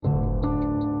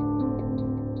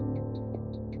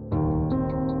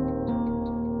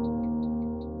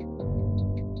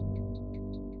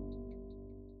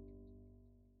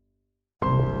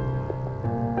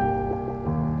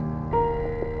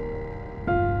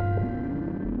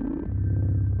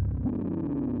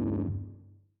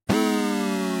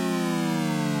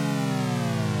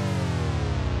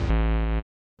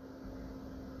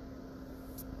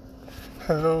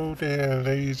Hello there,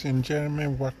 ladies and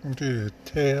gentlemen. Welcome to the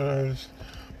Taylor's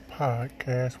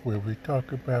podcast, where we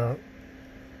talk about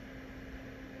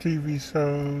TV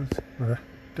shows,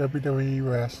 WWE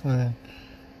wrestling,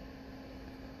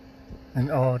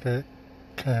 and all that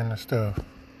kind of stuff.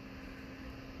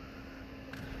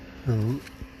 So,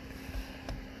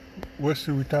 what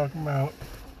should we talk about?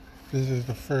 This is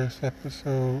the first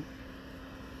episode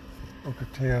of the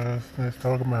Taylor's. Let's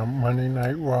talk about Monday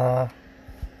Night Raw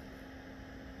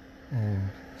and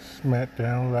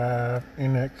SmackDown Live,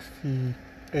 NXT,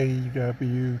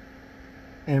 AEW,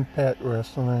 Impact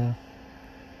Wrestling,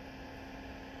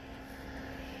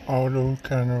 all those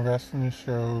kind of wrestling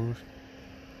shows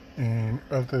and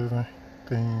other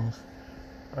things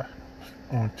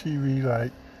on TV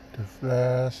like The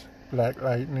Flash, Black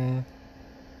Lightning,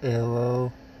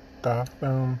 Arrow,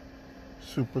 Gotham,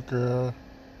 Supergirl,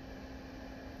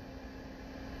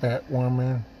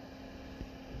 Batwoman,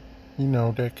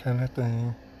 that kind of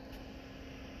thing.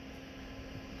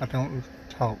 I don't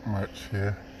talk much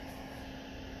here,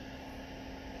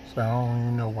 so I don't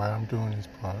even know why I'm doing this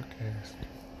podcast.